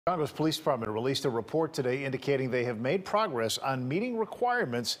Chicago's Police Department released a report today indicating they have made progress on meeting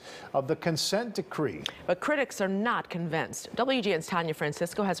requirements of the consent decree. But critics are not convinced. WGN's Tanya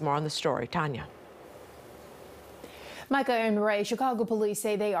Francisco has more on the story. Tanya. Micah and Ray, Chicago police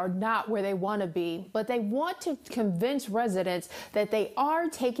say they are not where they want to be, but they want to convince residents that they are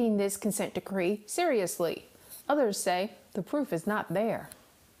taking this consent decree seriously. Others say the proof is not there.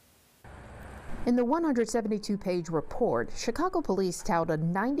 In the 172-page report, Chicago police tout a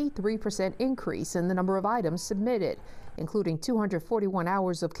 93% increase in the number of items submitted, including 241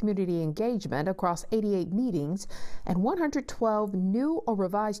 hours of community engagement across 88 meetings and 112 new or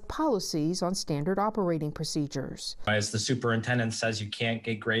revised policies on standard operating procedures. As the superintendent says, you can't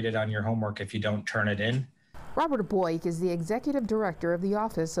get graded on your homework if you don't turn it in. Robert Boyk is the executive director of the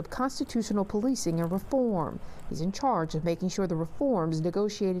Office of Constitutional Policing and Reform. He's in charge of making sure the reforms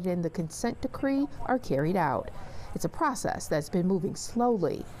negotiated in the consent decree are carried out. It's a process that's been moving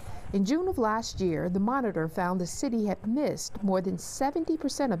slowly. In June of last year, the monitor found the city had missed more than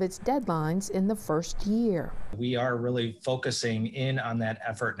 70% of its deadlines in the first year. We are really focusing in on that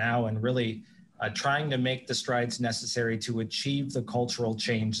effort now and really trying to make the strides necessary to achieve the cultural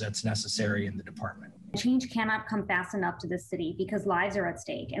change that's necessary in the department. Change cannot come fast enough to this city because lives are at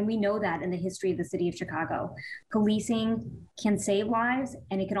stake, and we know that in the history of the city of Chicago. Policing can save lives,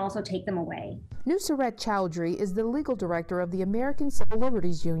 and it can also take them away. Nusrat Chowdhury is the legal director of the American Civil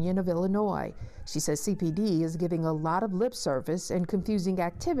Liberties Union of Illinois. She says CPD is giving a lot of lip service and confusing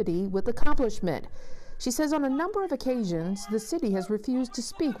activity with accomplishment. She says on a number of occasions, the city has refused to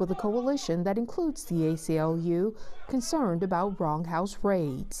speak with a coalition that includes the ACLU, concerned about wrong house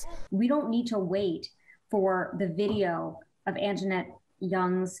raids. We don't need to wait for the video of Anjanette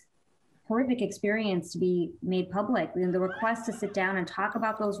Young's horrific experience to be made public. The request to sit down and talk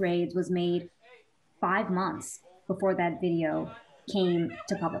about those raids was made 5 months before that video came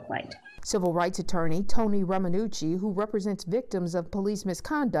to public light. Civil rights attorney Tony Romanucci, who represents victims of police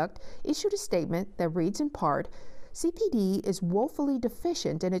misconduct, issued a statement that reads in part, CPD is woefully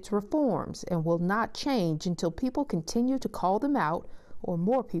deficient in its reforms and will not change until people continue to call them out or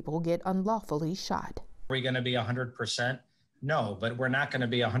more people get unlawfully shot. Are we going to be 100%? No, but we're not going to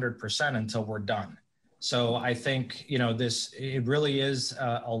be 100% until we're done. So I think, it really is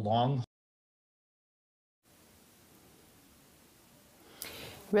a long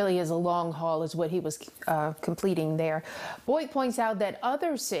Really is a long haul is what he was completing there. Boyd points out that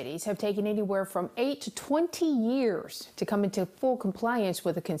other cities have taken anywhere from 8 to 20 years to come into full compliance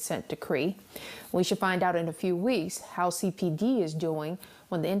with the consent decree. We should find out in a few weeks how CPD is doing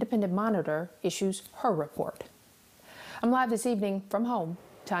when the independent monitor issues her report. I'm live this evening from home.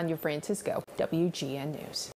 Tanya Francisco, WGN News.